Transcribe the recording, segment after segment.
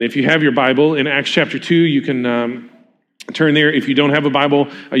If you have your Bible in Acts chapter 2, you can turn there. If you don't have a Bible,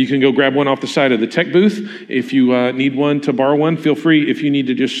 you can go grab one off the side of the tech booth. If you need one to borrow one, feel free. If you need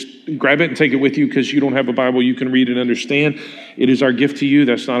to just grab it and take it with you because you don't have a Bible, you can read and understand. It is our gift to you.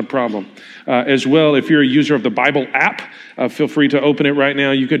 That's not a problem. As well, if you're a user of the Bible app, feel free to open it right now.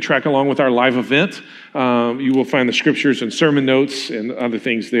 You can track along with our live event. You will find the scriptures and sermon notes and other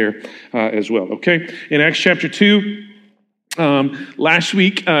things there as well. Okay? In Acts chapter 2, last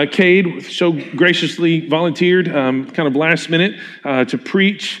week, Cade so graciously volunteered kind of last minute to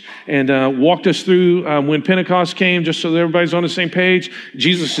preach and walked us through when Pentecost came, just so that everybody's on the same page.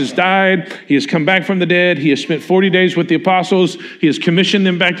 Jesus has died. He has come back from the dead. He has spent 40 days with the apostles. He has commissioned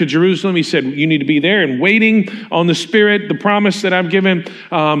them back to Jerusalem. He said, you need to be there and waiting on the Spirit, the promise that I've given.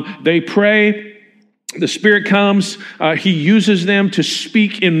 They pray. The Spirit comes, He uses them to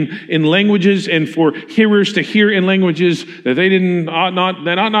speak in languages and for hearers to hear in languages that ought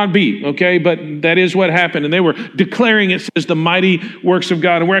not be, okay? But that is what happened. And they were declaring, it says, the mighty works of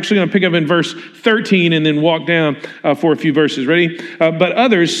God. And we're actually going to pick up in verse 13 and then walk down for a few verses. Ready? But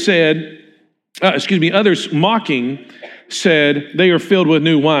others others mocking said they are filled with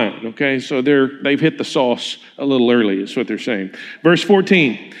new wine, okay? So they've hit the sauce a little early is what they're saying. Verse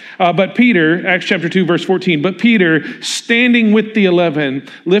 14, but Peter, Acts chapter 2, verse 14, but Peter, standing with the 11,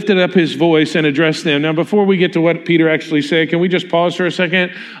 lifted up his voice and addressed them. Now, before we get to what Peter actually said, can we just pause for a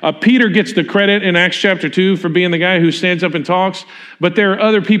second? Peter gets the credit in Acts chapter 2 for being the guy who stands up and talks, but there are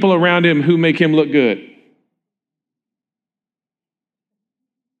other people around him who make him look good.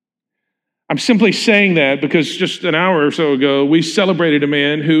 I'm simply saying that because just an hour or so ago, we celebrated a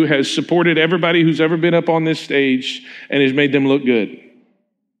man who has supported everybody who's ever been up on this stage and has made them look good.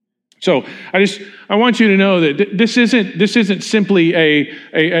 So I want you to know that this isn't simply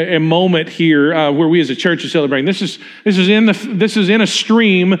a moment here where we as a church are celebrating. This is in a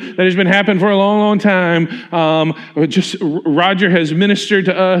stream that has been happening for a long, long time. Roger has ministered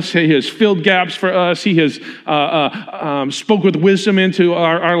to us. He has filled gaps for us. He has spoke with wisdom into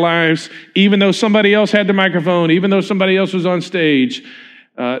our lives. Even though somebody else had the microphone, even though somebody else was on stage,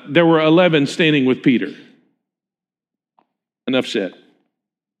 there were 11 standing with Peter. Enough said.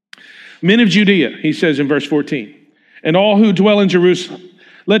 Men of Judea, he says in verse 14, and all who dwell in Jerusalem,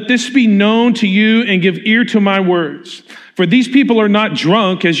 let this be known to you and give ear to my words. For these people are not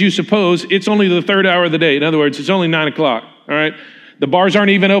drunk, as you suppose. It's only the third hour of the day. In other words, it's only 9 o'clock, all right? The bars aren't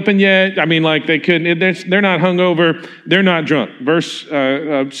even open yet. I mean, like they're not hungover. They're not drunk. Verse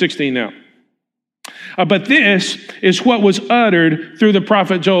 16 now. But this is what was uttered through the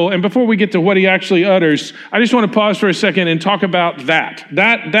prophet Joel. And before we get to what he actually utters, I just want to pause for a second and talk about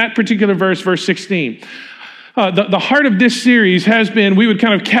that particular verse, verse 16. The heart of this series has been, we would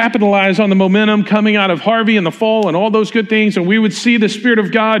kind of capitalize on the momentum coming out of Harvey in the fall and all those good things, and we would see the Spirit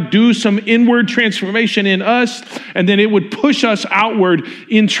of God do some inward transformation in us, and then it would push us outward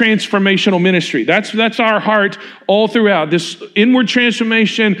in transformational ministry. That's our heart all throughout, this inward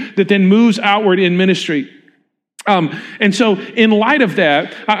transformation that then moves outward in ministry. And so in light of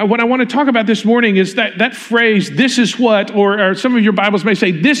that, what I want to talk about this morning is that phrase, this is what, or some of your Bibles may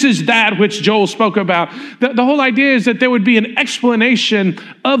say, this is that which Joel spoke about. The whole idea is that there would be an explanation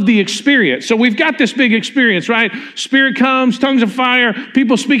of the experience. So we've got this big experience, right? Spirit comes, tongues of fire,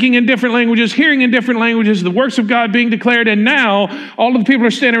 people speaking in different languages, hearing in different languages, the works of God being declared. And now all of the people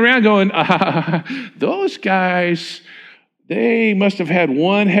are standing around going, those guys, they must have had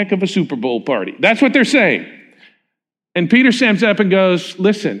one heck of a Super Bowl party. That's what they're saying. And Peter stands up and goes,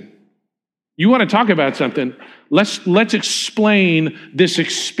 listen, you want to talk about something? Let's explain this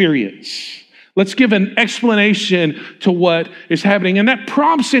experience. Let's give an explanation to what is happening. And that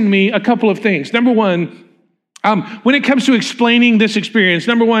prompts in me a couple of things. Number one, when it comes to explaining this experience,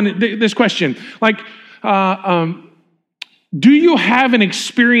 number one, this question, do you have an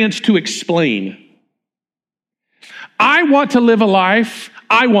experience to explain? I want to live a life.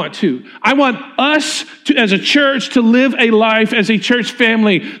 I want us to, as a church, to live a life as a church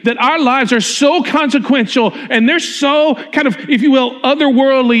family that our lives are so consequential and they're so kind of, if you will,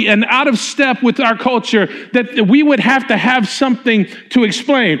 otherworldly and out of step with our culture that we would have to have something to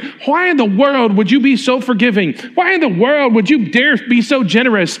explain. Why in the world would you be so forgiving? Why in the world would you dare be so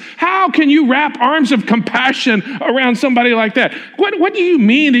generous? How can you wrap arms of compassion around somebody like that? What do you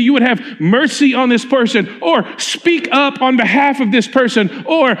mean that you would have mercy on this person or speak up on behalf of this person?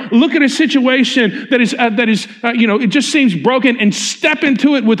 Or look at a situation that is, it just seems broken and step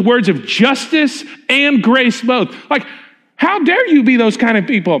into it with words of justice and grace both. Like, how dare you be those kind of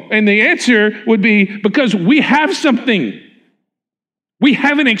people? And the answer would be because we have something. We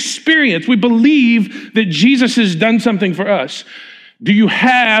have an experience. We believe that Jesus has done something for us. Do you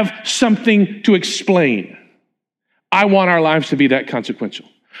have something to explain? I want our lives to be that consequential.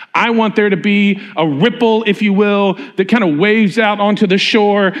 I want there to be a ripple, if you will, that kind of waves out onto the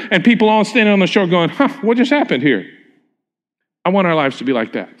shore and people all standing on the shore going, what just happened here? I want our lives to be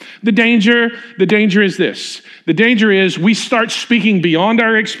like that. The danger is this. The danger is we start speaking beyond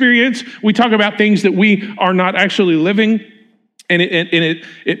our experience. We talk about things that we are not actually living. And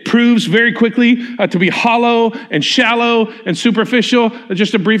it proves very quickly to be hollow and shallow and superficial.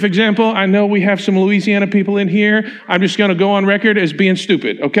 Just a brief example. I know we have some Louisiana people in here. I'm just going to go on record as being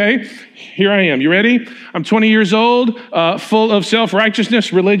stupid, okay? Here I am. You ready? I'm 20 years old, full of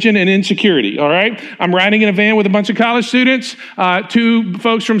self-righteousness, religion, and insecurity, all right? I'm riding in a van with a bunch of college students. Two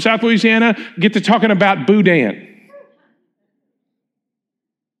folks from South Louisiana get to talking about boudin.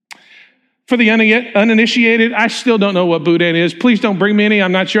 For the uninitiated, I still don't know what boudin is. Please don't bring me any.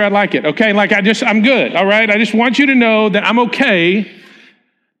 I'm not sure I like it, okay? I'm good, all right? I just want you to know that I'm okay,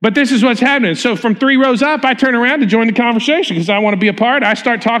 but this is what's happening. So from 3 rows up, I turn around to join the conversation because I want to be a part. I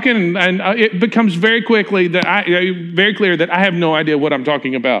start talking, and it becomes very quickly very clear that I have no idea what I'm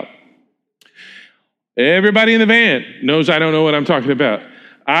talking about. Everybody in the van knows I don't know what I'm talking about.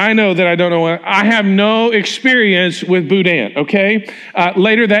 I know that I don't know I have no experience with boudin, okay?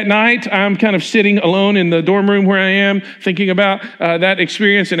 Later that night, I'm kind of sitting alone in the dorm room where I am, thinking about that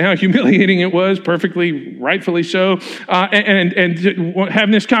experience and how humiliating it was, perfectly, rightfully so, and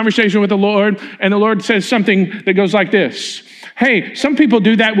having this conversation with the Lord, and the Lord says something that goes like this. Hey, some people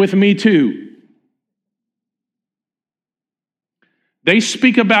do that with me too. They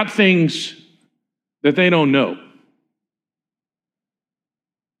speak about things that they don't know.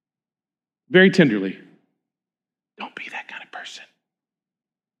 Very tenderly. Don't be that kind of person.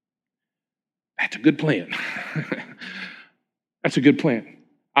 That's a good plan. That's a good plan.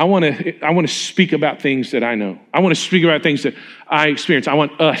 I want to speak about things that I know. I want to speak about things that I experience. I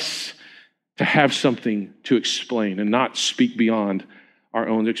want us to have something to explain and not speak beyond our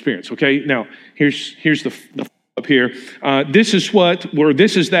own experience. Okay, now here's the up here. This is what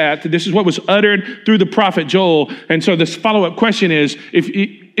was uttered through the prophet Joel. And so this follow-up question is,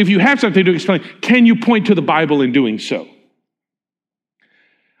 if you have something to explain, can you point to the Bible in doing so?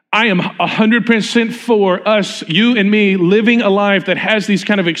 I am 100% for us, you and me, living a life that has these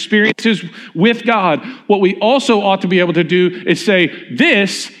kind of experiences with God. What we also ought to be able to do is say,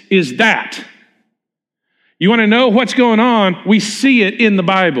 this is that. You want to know what's going on? We see it in the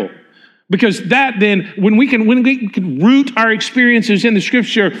Bible. Because that then, when we can root our experiences in the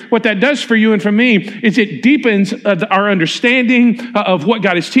Scripture, what that does for you and for me is it deepens our understanding of what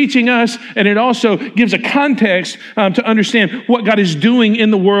God is teaching us, and it also gives a context to understand what God is doing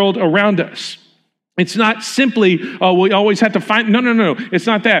in the world around us. It's not simply, we always have to find, no. It's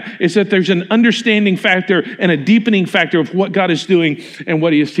not that. It's that there's an understanding factor and a deepening factor of what God is doing and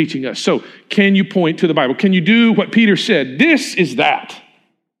what He is teaching us. So, can you point to the Bible? Can you do what Peter said? This is that.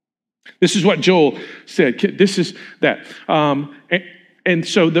 This is what Joel said. This is that. And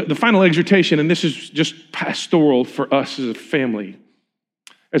so the final exhortation, and this is just pastoral for us as a family,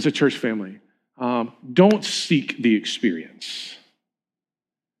 as a church family. Don't seek the experience.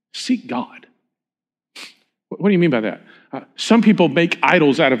 Seek God. What do you mean by that? Some people make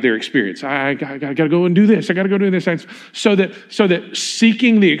idols out of their experience. I got to go and do this. I got to go do this. So that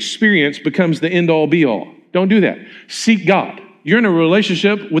seeking the experience becomes the end-all, be-all. Don't do that. Seek God. You're in a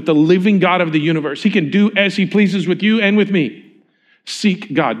relationship with the living God of the universe. He can do as He pleases with you and with me.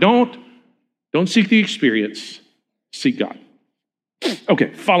 Seek God. Don't seek the experience. Seek God.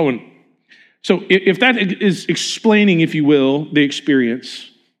 Okay, following. So if that is explaining, if you will, the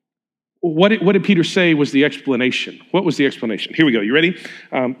experience, what did Peter say was the explanation? What was the explanation? Here we go. You ready?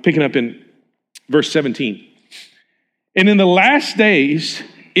 Picking up in verse 17. And in the last days,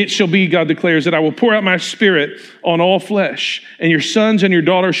 it shall be, God declares, that I will pour out my Spirit on all flesh, and your sons and your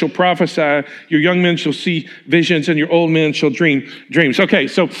daughters shall prophesy, your young men shall see visions, and your old men shall dream dreams. Okay,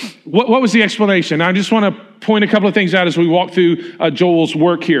 so what was the explanation? I just want to point a couple of things out as we walk through Joel's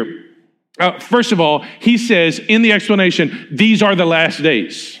work here. First of all, he says in the explanation, these are the last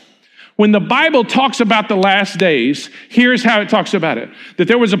days. When the Bible talks about the last days, here's how it talks about it. That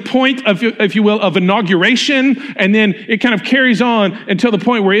there was a point of, if you will, of inauguration, and then it kind of carries on until the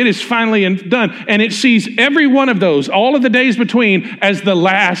point where it is finally done. And it sees every one of those, all of the days between, as the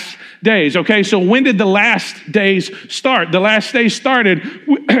last days. Okay, so when did the last days start? The last days started,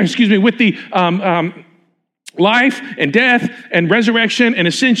 with the life and death and resurrection and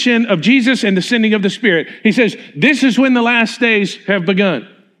ascension of Jesus and the sending of the Spirit. He says, this is when the last days have begun.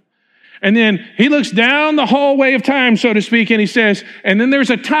 And then he looks down the hallway of time, so to speak, and he says, and then there's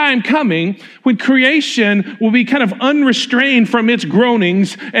a time coming when creation will be kind of unrestrained from its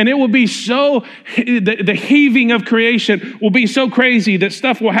groanings, and it will be so, the heaving of creation will be so crazy that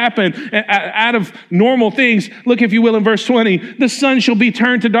stuff will happen out of normal things. Look, if you will, in verse 20, the sun shall be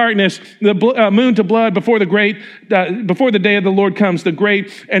turned to darkness, the moon to blood before the day of the Lord comes, the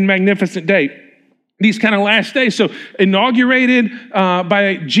great and magnificent day. These kind of last days. So inaugurated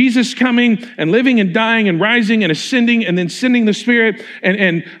by Jesus coming and living and dying and rising and ascending and then sending the Spirit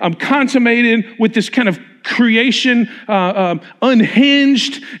and consummated with this kind of creation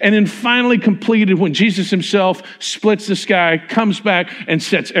unhinged and then finally completed when Jesus himself splits the sky, comes back and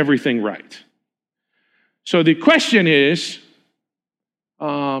sets everything right. So the question is,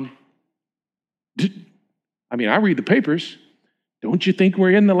 I read the papers. Don't you think we're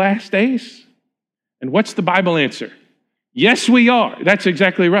in the last days? And what's the Bible answer? Yes, we are. That's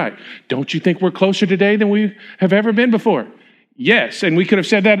exactly right. Don't you think we're closer today than we have ever been before? Yes, and we could have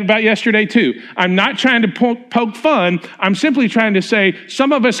said that about yesterday too. I'm not trying to poke fun. I'm simply trying to say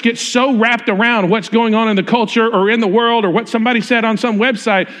some of us get so wrapped around what's going on in the culture or in the world or what somebody said on some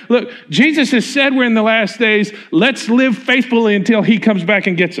website. Look, Jesus has said we're in the last days. Let's live faithfully until he comes back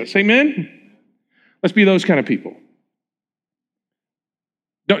and gets us. Amen? Let's be those kind of people.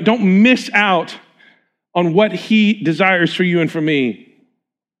 Don't miss out on what he desires for you and for me,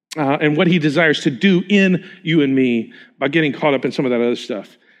 and what he desires to do in you and me by getting caught up in some of that other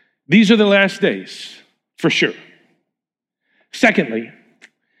stuff. These are the last days, for sure. Secondly,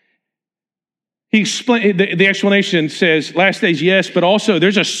 he explained, the explanation says, last days, yes, but also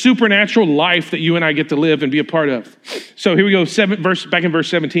there's a supernatural life that you and I get to live and be a part of. So here we go, back in verse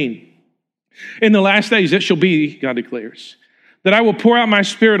 17. In the last days it shall be, God declares, that I will pour out my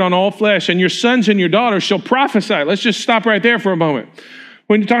Spirit on all flesh, and your sons and your daughters shall prophesy. Let's just stop right there for a moment.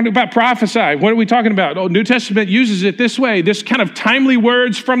 When you're talking about prophesy, what are we talking about? Oh, New Testament uses it this way, this kind of timely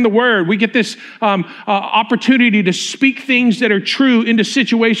words from the Word. We get this opportunity to speak things that are true into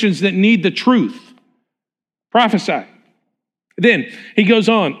situations that need the truth. Prophesy. Then he goes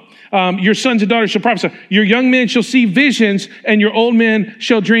on. Your sons and daughters shall prophesy. Your young men shall see visions, and your old men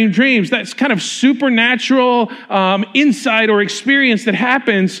shall dream dreams. That's kind of supernatural insight or experience that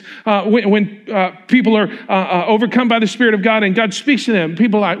happens when people are overcome by the Spirit of God and God speaks to them.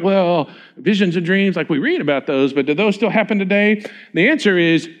 People are like, well, visions and dreams, like we read about those, but do those still happen today? The answer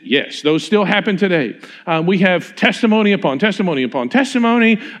is yes, those still happen today. We have testimony upon testimony upon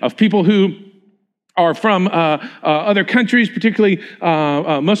testimony of people who are from other countries, particularly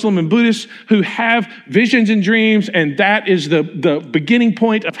Muslim and Buddhists, who have visions and dreams, and that is the beginning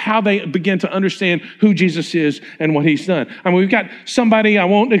point of how they begin to understand who Jesus is and what he's done. I mean, we've got somebody, I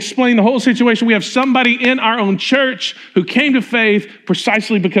won't explain the whole situation, we have somebody in our own church who came to faith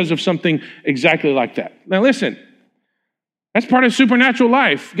precisely because of something exactly like that. Now listen, that's part of supernatural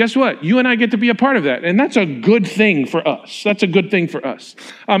life. Guess what? You and I get to be a part of that. And that's a good thing for us. That's a good thing for us.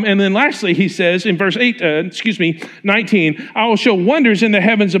 And then lastly, he says in verse 19, I will show wonders in the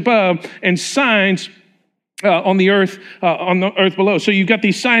heavens above and signs on the earth below. So you've got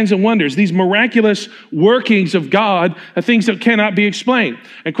these signs and wonders, these miraculous workings of God, things that cannot be explained.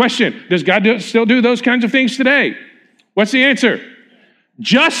 And question, does God still do those kinds of things today? What's the answer?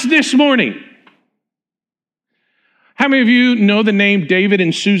 Just this morning. How many of you know the name David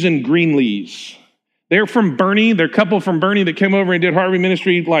and Susan Greenlees? They're from Bernie. They're a couple from Bernie that came over and did Harvey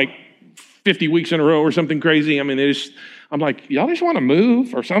ministry like 50 weeks in a row or something crazy. I mean, I'm like, y'all just want to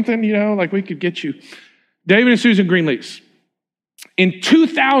move or something, like we could get you. David and Susan Greenlees. In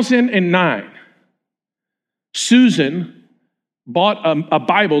 2009, Susan bought a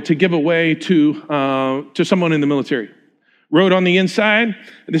Bible to give away to someone in the military. Wrote on the inside,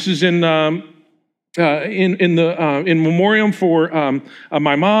 this is in memoriam for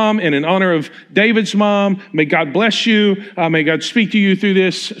my mom and in honor of David's mom. May God bless you. May God speak to you through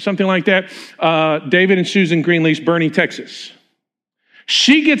this, something like that. David and Susan Greenlees, Bernie, Texas.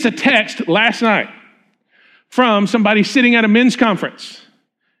 She gets a text last night from somebody sitting at a men's conference.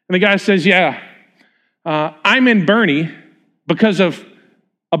 And the guy says, I'm in Bernie because of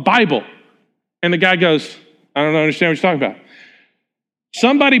a Bible. And the guy goes, I don't understand what you're talking about.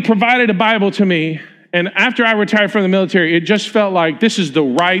 Somebody provided a Bible to me, and after I retired from the military, it just felt like this is the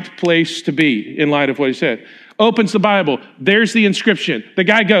right place to be in light of what he said. Opens the Bible. There's the inscription. The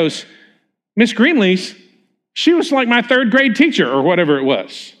guy goes, Miss Greenlees, she was like my third grade teacher or whatever it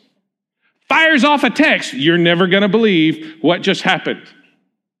was. Fires off a text. You're never going to believe what just happened.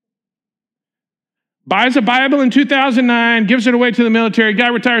 buys a Bible in 2009, gives it away to the military, guy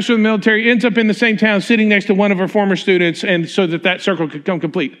retires from the military, ends up in the same town sitting next to one of her former students, and so that circle could come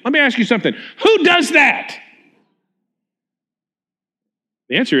complete. Let me ask you something. Who does that?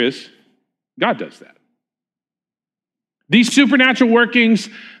 The answer is God does that. These supernatural workings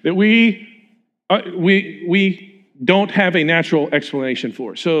that we don't have a natural explanation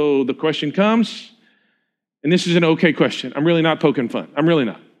for. So the question comes, and this is an okay question. I'm really not poking fun. I'm really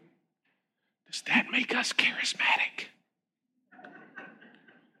not. Does that make us charismatic?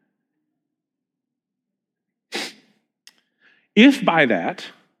 If by that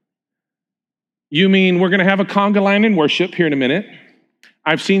you mean we're going to have a conga line in worship here in a minute,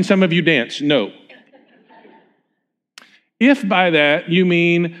 I've seen some of you dance. No. If by that you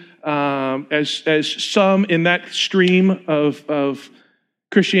mean, as some in that stream of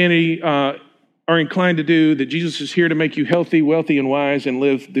Christianity are inclined to do, that Jesus is here to make you healthy, wealthy, and wise and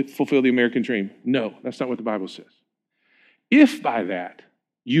fulfill the American dream. No, that's not what the Bible says. If by that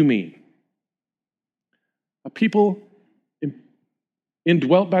you mean a people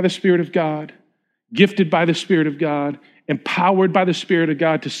indwelt by the Spirit of God, gifted by the Spirit of God, empowered by the Spirit of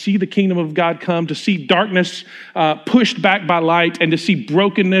God to see the kingdom of God come, to see darkness pushed back by light, and to see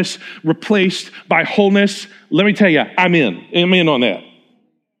brokenness replaced by wholeness, let me tell you, I'm in. I'm in on that.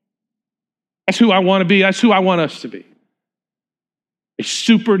 That's who I want to be. That's who I want us to be. A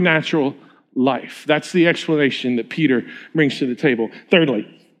supernatural life. That's the explanation that Peter brings to the table. Thirdly,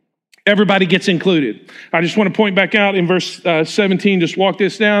 everybody gets included. I just want to point back out in verse 17, just walk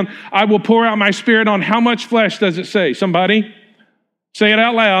this down. I will pour out my Spirit on how much flesh does it say? Somebody say it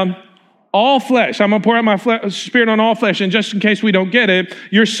out loud. All flesh. I'm going to pour out my Spirit on all flesh. And just in case we don't get it,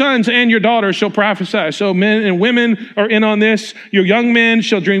 your sons and your daughters shall prophesy. So men and women are in on this. Your young men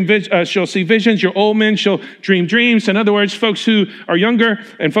shall shall see visions. Your old men shall dream dreams. In other words, folks who are younger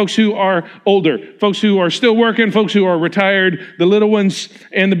and folks who are older, folks who are still working, folks who are retired, the little ones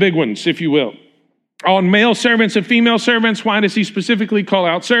and the big ones, if you will. On male servants and female servants. Why does he specifically call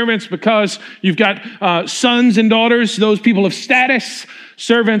out servants? Because you've got sons and daughters, those people of status,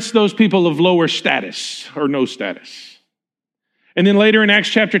 servants, those people of lower status or no status. And then later in Acts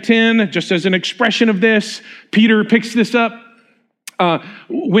chapter 10, just as an expression of this, Peter picks this up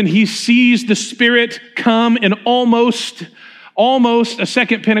when he sees the Spirit come in almost a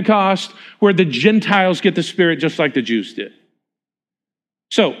second Pentecost where the Gentiles get the Spirit just like the Jews did.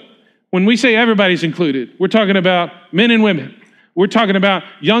 So, when we say everybody's included, we're talking about men and women. We're talking about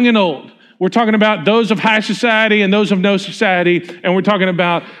young and old. We're talking about those of high society and those of no society. And we're talking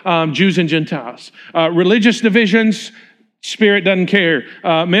about Jews and Gentiles. Religious divisions, Spirit doesn't care.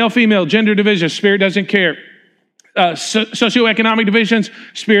 Male, female, gender divisions, Spirit doesn't care. Socioeconomic divisions,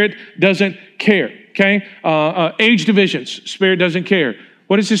 Spirit doesn't care. Okay? Age divisions, Spirit doesn't care.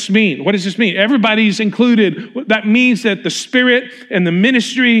 What does this mean? What does this mean? Everybody's included. That means that the Spirit and the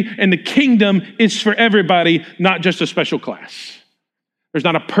ministry and the kingdom is for everybody, not just a special class. There's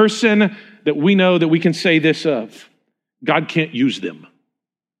not a person that we know that we can say this of. God can't use them.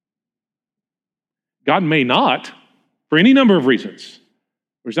 God may not, for any number of reasons.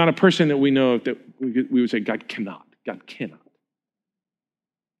 There's not a person that we know that we would say God cannot. God cannot.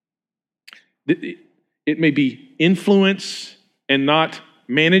 It may be influence and not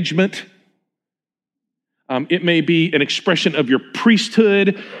management. It may be an expression of your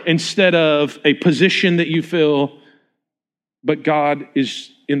priesthood instead of a position that you fill, but God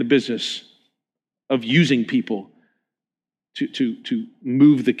is in the business of using people to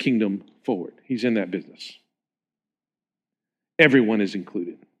move the kingdom forward. He's in that business. Everyone is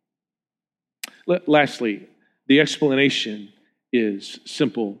included. Lastly, the explanation is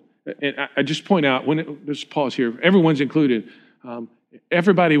simple. And I just point out, just pause here, everyone's included.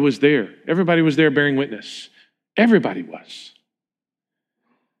 Everybody was there. Everybody was there bearing witness. Everybody was.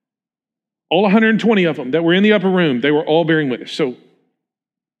 All 120 of them that were in the upper room, they were all bearing witness. So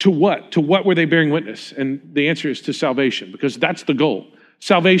to what? To what were they bearing witness? And the answer is to salvation, because that's the goal.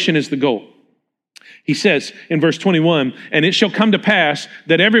 Salvation is the goal. He says in verse 21, and it shall come to pass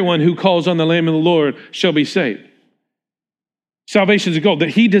that everyone who calls on the name of the Lord shall be saved. Salvation is the goal, that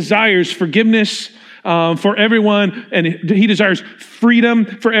he desires forgiveness for everyone, and he desires freedom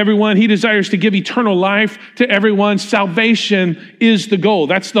for everyone. He desires to give eternal life to everyone. Salvation is the goal.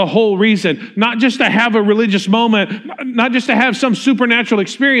 That's the whole reason. Not just to have a religious moment, not just to have some supernatural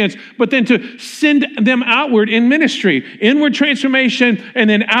experience, but then to send them outward in ministry, inward transformation, and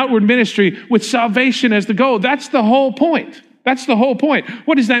then outward ministry with salvation as the goal. That's the whole point. That's the whole point.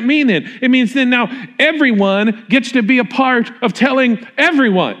 What does that mean then? It means then now everyone gets to be a part of telling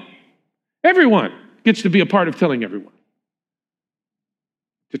everyone. Everyone gets to be a part of telling everyone.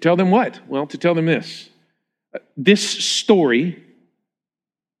 To tell them what? Well, to tell them this. This story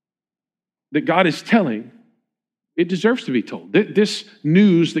that God is telling, it deserves to be told. This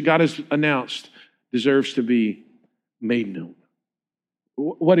news that God has announced deserves to be made known.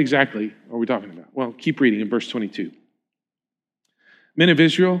 What exactly are we talking about? Well, keep reading in verse 22. Men of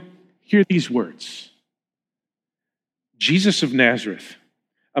Israel, hear these words. Jesus of Nazareth,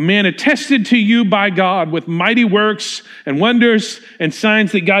 a man attested to you by God with mighty works and wonders and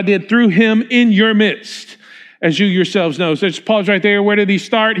signs that God did through him in your midst, as you yourselves know. So just pause right there. Where did he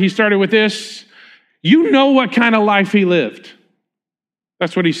start? He started with this. You know what kind of life he lived.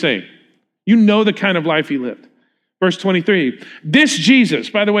 That's what he's saying. You know the kind of life he lived. Verse 23, this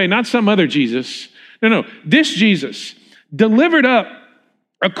Jesus, by the way, not some other Jesus. No, this Jesus delivered up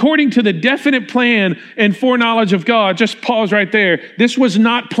according to the definite plan and foreknowledge of God. Just pause right there. This was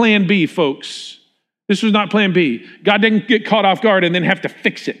not plan B, folks. This was not plan B. God didn't get caught off guard and then have to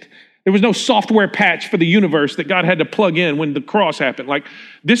fix it. There was no software patch for the universe that God had to plug in when the cross happened. Like,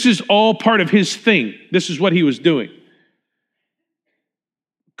 this is all part of his thing. This is what he was doing.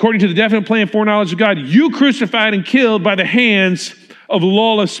 According to the definite plan, foreknowledge of God, you crucified and killed by the hands of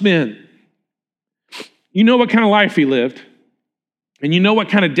lawless men. You know what kind of life he lived, and you know what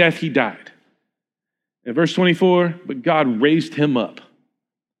kind of death he died. In verse 24, but God raised him up,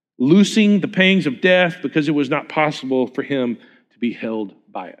 loosing the pangs of death because it was not possible for him to be held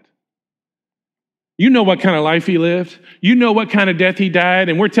by it. You know what kind of life he lived. You know what kind of death he died.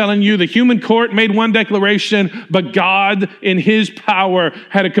 And we're telling you the human court made one declaration, but God in his power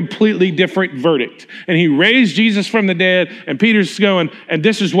had a completely different verdict. And he raised Jesus from the dead. And Peter's going, and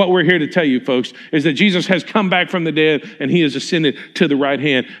this is what we're here to tell you, folks, is that Jesus has come back from the dead and he has ascended to the right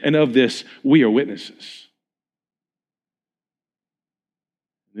hand. And of this, we are witnesses.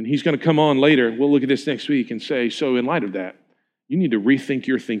 And he's going to come on later. We'll look at this next week and say, so in light of that, you need to rethink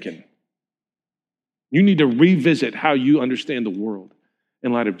your thinking. You need to revisit how you understand the world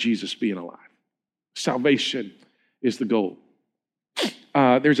in light of Jesus being alive. Salvation is the goal.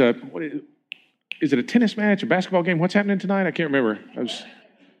 Is it a tennis match, a basketball game? What's happening tonight? I can't remember.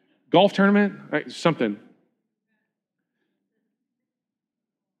 Golf tournament? Something.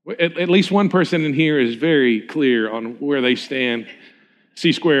 At least one person in here is very clear on where they stand.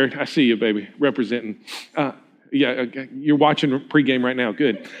 C squared, I see you, baby, representing. You're watching pregame right now.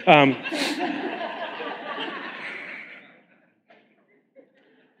 Good.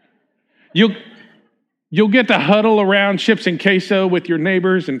 You'll get to huddle around chips and queso with your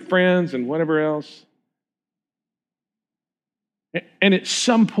neighbors and friends and whatever else. And at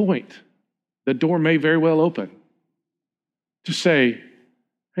some point, the door may very well open to say,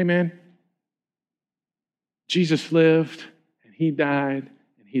 hey man, Jesus lived and he died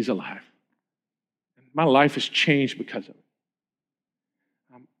and he's alive. And my life has changed because of it.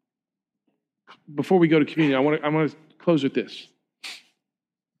 Before we go to communion, I want to close with this.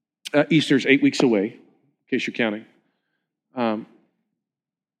 Easter's 8 weeks away, in case you're counting.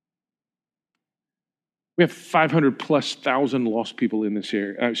 We have 500,000+ lost people in this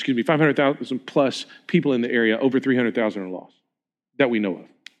area. 500,000+ people in the area. Over 300,000 are lost that we know of.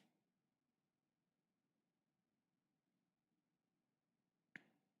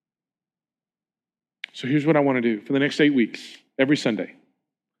 So here's what I want to do. For the next 8 weeks, every Sunday,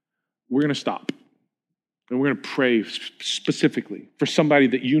 we're going to stop. And we're going to pray specifically for somebody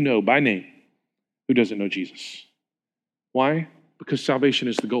that you know by name who doesn't know Jesus. Why? Because salvation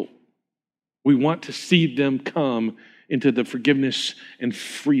is the goal. We want to see them come into the forgiveness and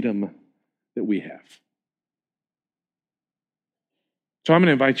freedom that we have. So I'm going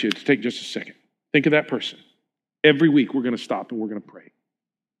to invite you to take just a second. Think of that person. Every week we're going to stop and we're going to pray.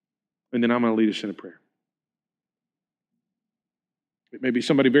 And then I'm going to lead us in a prayer. It may be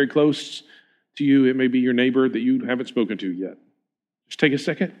somebody very close to you. It may be your neighbor that you haven't spoken to yet. Just take a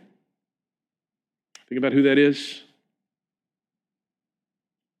second. Think about who that is.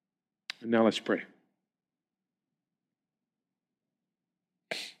 And now let's pray.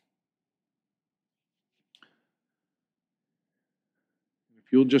 If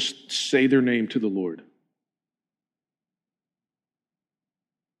you'll just say their name to the Lord.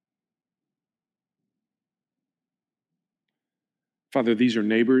 Father, these are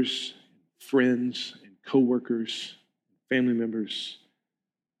neighbors, friends, and co-workers, family members.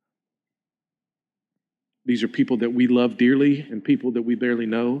 These are people that we love dearly and people that we barely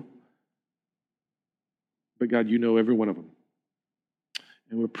know. But God, you know every one of them.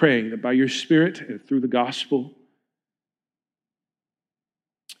 And we're praying that by your Spirit and through the gospel,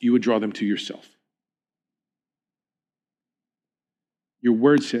 you would draw them to yourself. Your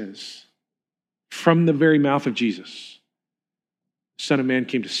word says, from the very mouth of Jesus, Son of Man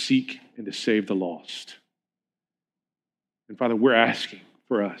came to seek and to save the lost. And Father, we're asking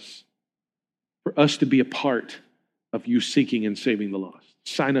for us to be a part of you seeking and saving the lost.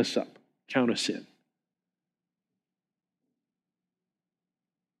 Sign us up. Count us in.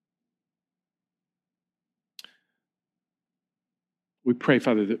 We pray,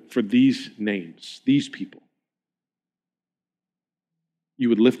 Father, that for these names, these people, you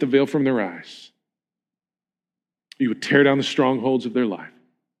would lift the veil from their eyes. You would tear down the strongholds of their life.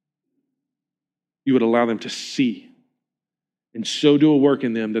 You would allow them to see and so do a work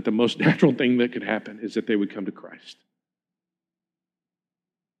in them that the most natural thing that could happen is that they would come to Christ.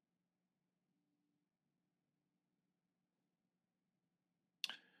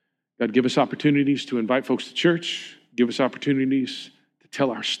 God, give us opportunities to invite folks to church. Give us opportunities to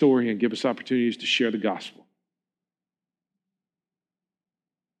tell our story and give us opportunities to share the gospel.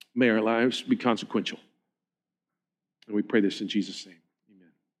 May our lives be consequential. And we pray this in Jesus' name.